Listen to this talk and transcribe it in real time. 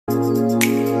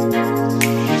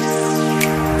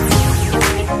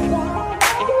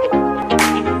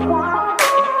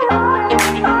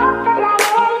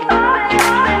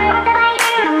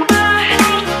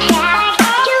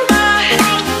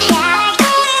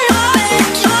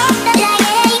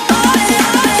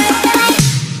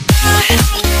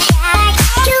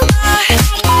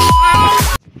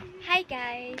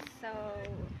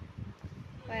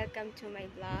welcome to my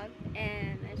vlog.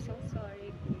 And I'm so sorry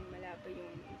kung malabo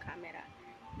yung camera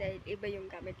dahil iba yung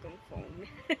gamit kong phone.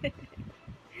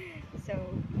 So,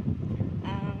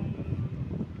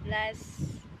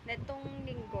 netong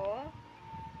linggo,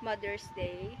 Mother's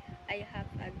Day, I have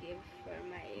a gift for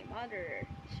my mother,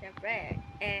 syempre,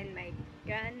 and my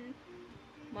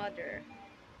grandmother.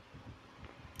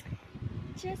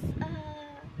 Just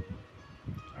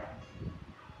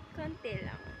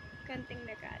konting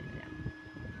regalo lang.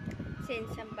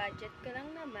 Since ang budget ko lang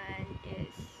naman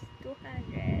is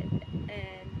 200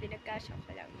 and pinagkasya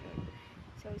ko lang yun.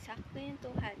 So, sakto yung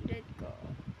 200 ko,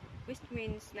 which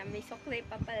means na may sukli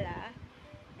pa pala.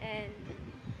 And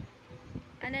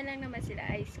ano lang naman sila,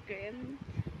 ice cream.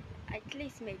 At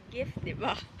least may gift,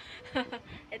 diba?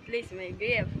 At least may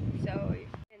gift. So,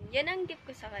 yun ang gift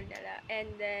ko sa kanila.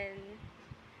 And then,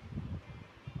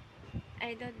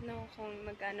 I don't know kung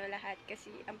magkano lahat kasi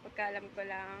ang pagkalam ko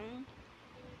lang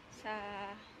sa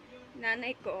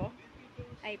nanay ko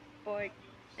ay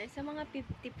sa mga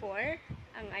 54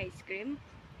 ang ice cream.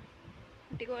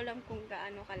 Hindi ko alam kung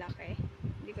gaano kalaki.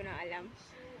 Hindi ko na alam.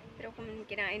 Pero kung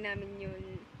kinain namin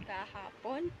yun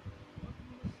kahapon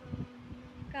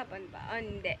ba? Oh,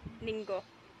 hindi. Linggo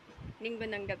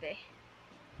ng gabi.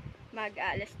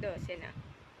 Mag-alas 12 na.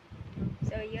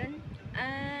 So, yun.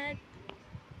 At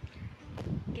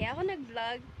kaya ako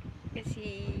nag-vlog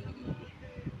kasi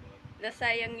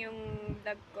nasayang yung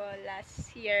vlog ko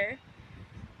last year.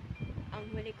 Ang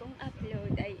huli kong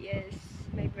upload ay is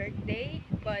my birthday,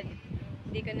 but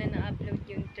hindi ko na na-upload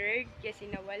yung 3rd kasi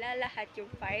nawala lahat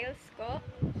yung files ko.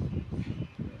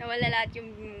 Nawala lahat yung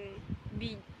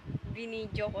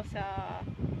video ko sa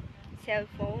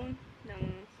cellphone ng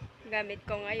gamit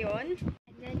ko ngayon.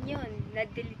 And then yun,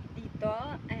 na-delete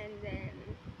dito, and then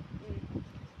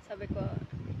sabi ko,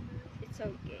 it's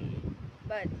okay.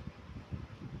 But,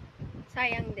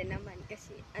 sayang din naman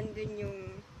kasi andun yung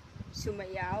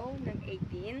sumayaw ng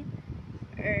 18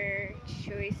 or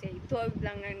should we say 12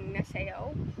 lang ang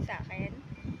nasayaw sa akin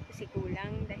kasi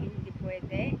kulang dahil hindi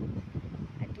pwede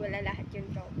at wala lahat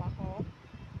yung tropa ko.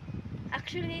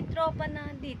 Actually, tropa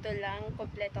na dito lang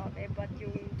kompleto kami, but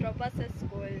yung tropa sa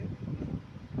school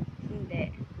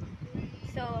hindi.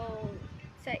 So,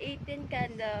 sa 18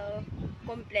 candle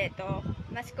kompleto.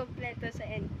 Mas kompleto sa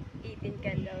 18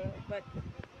 candle. But,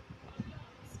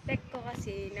 expect ko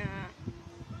kasi na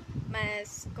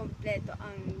mas kompleto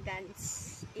ang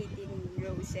dance 18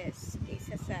 roses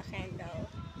kaysa sa candle.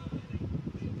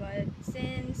 But,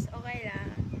 since okay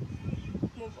lang,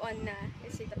 move on na.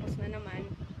 Kasi tapos na naman.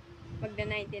 Magda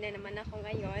 90 na naman ako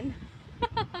ngayon.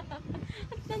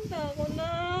 At tanda ko na.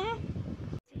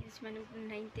 Since magda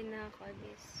 90 na ako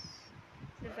this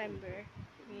November.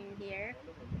 Yung year.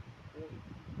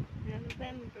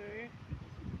 November.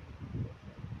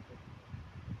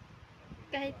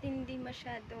 Kahit hindi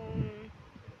masyadong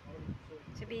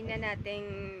sabihin na nating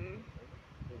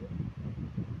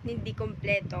hindi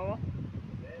kompleto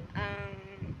ang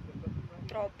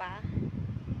tropa.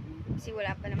 Kasi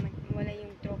wala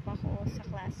yung tropa ko sa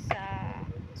class sa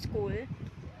school.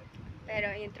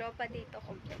 Pero yung tropa dito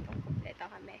kompleto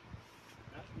kami.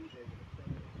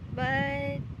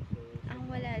 But ang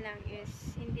wala lang is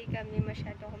hindi kami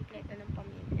masyado kompleto ng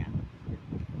pamilya.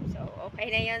 So,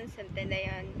 okay na yun. Sante na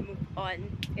yun. Move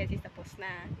on. Kasi tapos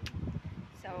na.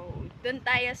 So, dun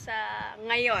tayo sa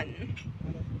ngayon.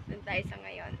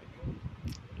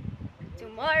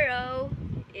 Tomorrow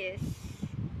is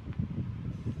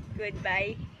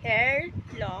goodbye hair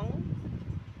long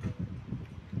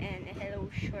and hello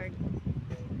short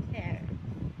hair.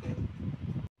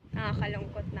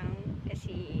 Nakakalungkot lang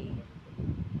kasi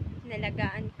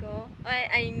nalagaan ko.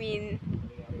 I mean,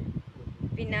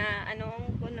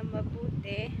 pinaano ko na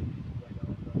mabuti.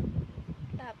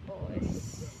 Tapos,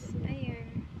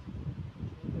 ayun.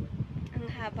 Ang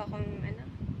haba kong,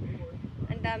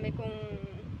 ang dami kong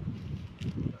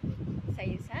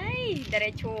saysay.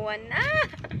 Diretsuhan na.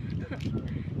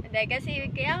 Dahil kasi,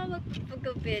 kaya ako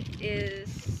magpagupit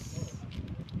is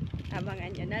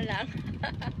abangan nyo na lang.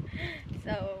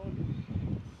 So,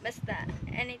 basta,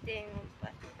 anything,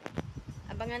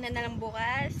 abangan na lang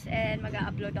bukas and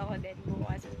mag-upload ako din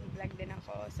bukas. Vlog din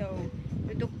ako. So,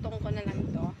 tutuktong ko na lang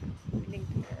to. Feeling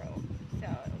tomorrow. So,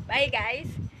 bye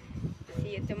guys!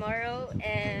 See you tomorrow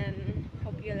and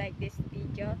hope you like this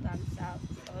video. Thumbs up.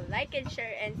 So, like and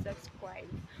share and subscribe.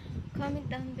 Comment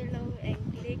down below and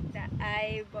click the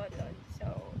I button.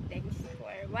 So, thanks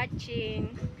for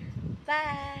watching.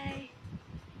 Bye!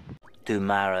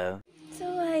 Tomorrow. So,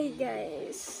 hi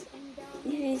guys!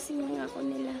 Ginising lang ako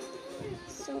nila.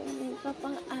 So, may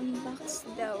papang-unbox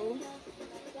daw.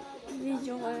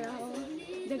 Video ko raw.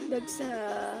 dagdag sa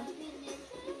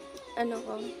ano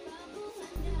ko,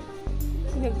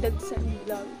 dagdag sa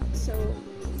vlog. So,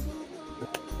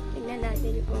 tingnan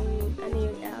natin kung ano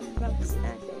yung box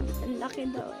natin. Ang laki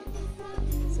daw.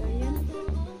 So, yun.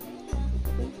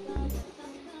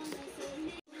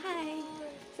 Hi!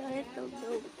 So, ito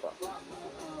vlog ko.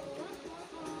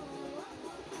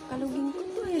 Kalugin ko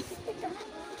to eh.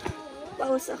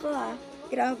 Pause ako ah.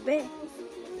 Grabe.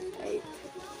 Ay.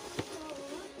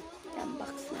 Yung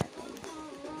box natin.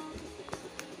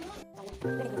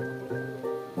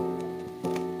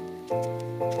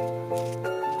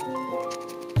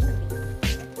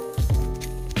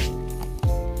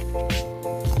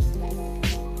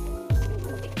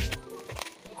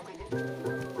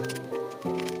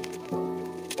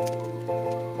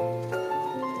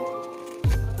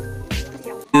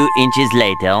 2 inches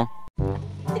later.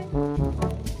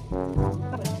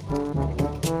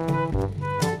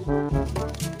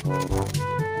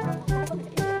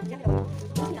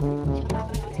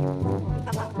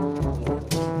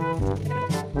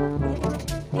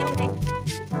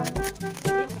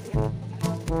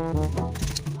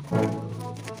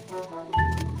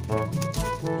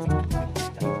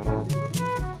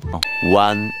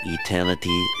 One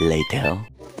eternity later.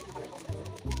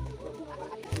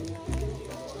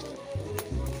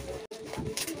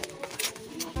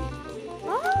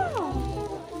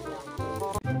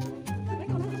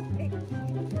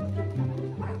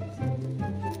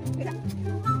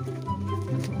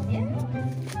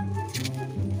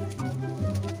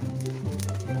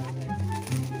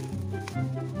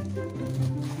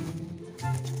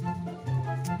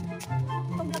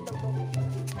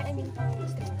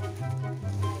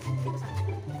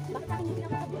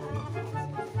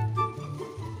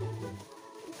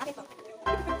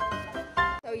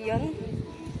 So, yun.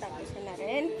 Tapos na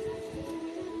rin.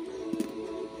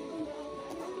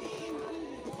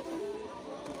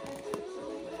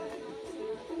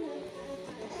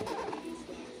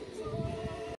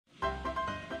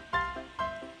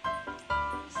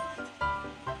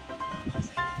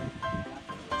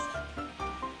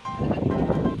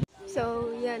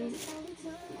 So, yan.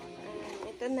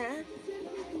 Ito na.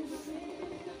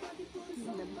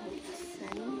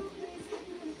 Nabuksan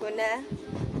ko na.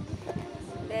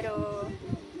 Pero,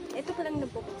 ito ko lang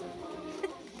nabuksan.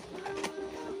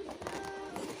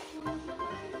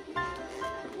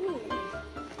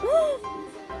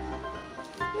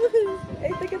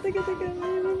 Ay, taga.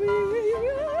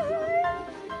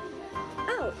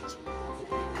 Ouch!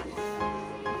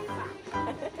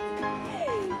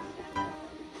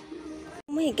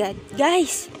 Oh my God,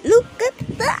 guys! Look at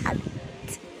that!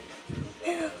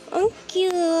 Ang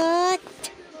cute!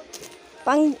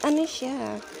 Pang, ano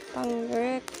siya? Pang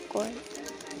record.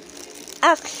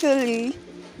 Actually,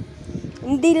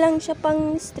 hindi lang siya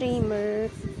pang streamer.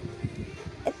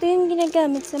 Ito yung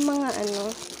ginagamit sa mga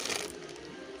ano,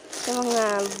 sa mga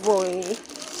voice,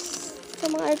 sa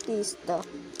mga artista.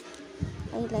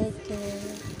 I like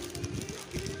it.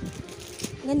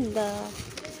 Ganda.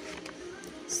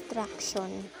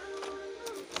 Distraction.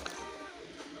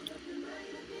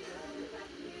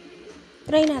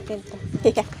 Try natin to.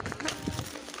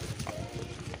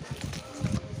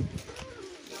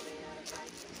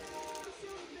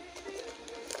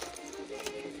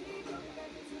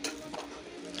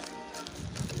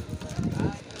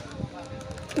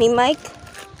 May mic?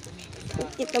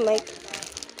 Ito mic.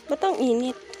 Ba't ang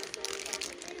init?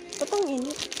 Ba't ang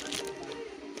init?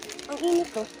 Ang init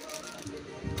to.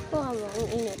 Ito mo, ang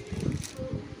init.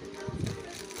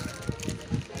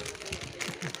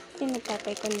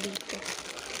 Tinapapay ko dito.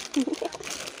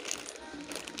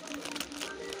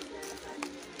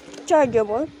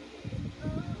 Chargeable?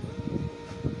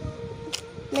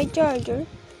 May charger?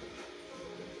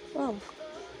 Wow.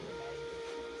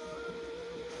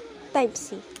 Type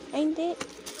C. Ay, hindi.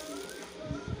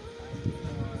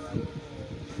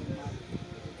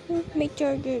 May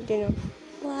charger din, oh.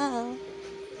 Wow.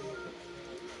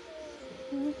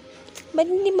 Ba't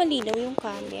hindi malinaw yung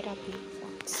camera,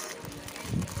 Fox?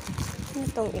 Ano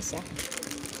tong isa?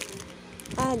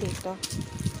 Ah, dito.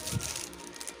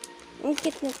 Ang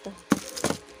cute na to.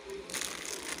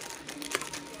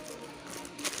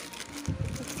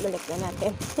 Balik na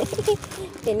natin.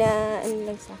 Ano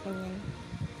lang sa akin yan.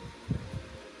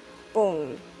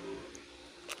 Boom.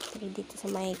 Try dito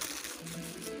sa mic.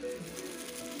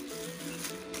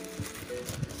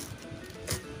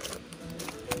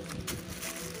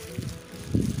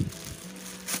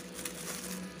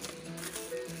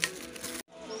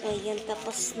 So, yan,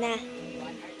 tapos na.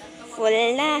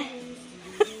 Full na.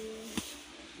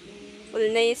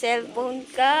 Full na yung cellphone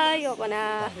ka. Ayoko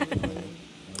na.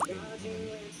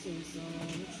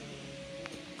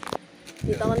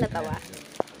 ako natawa.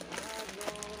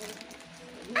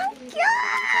 Ang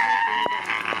cute!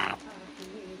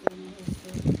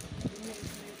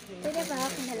 Pwede ba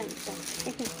ako na lang ito?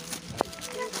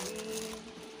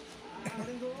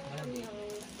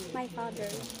 My father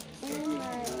and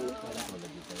my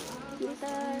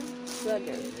little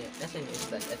brother.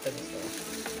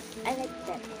 I like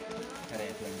that.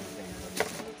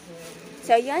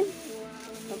 So yan.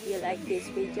 Hope you like this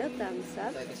video. Thumbs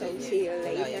up. So see you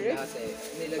later.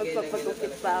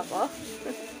 Magpapagupit pa ako.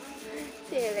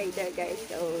 See you later guys.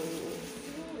 So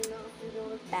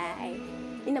bye.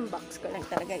 Inunbox ko lang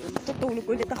talaga yun. Tutulog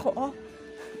ulit ako. Oh.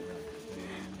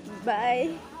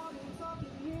 Bye.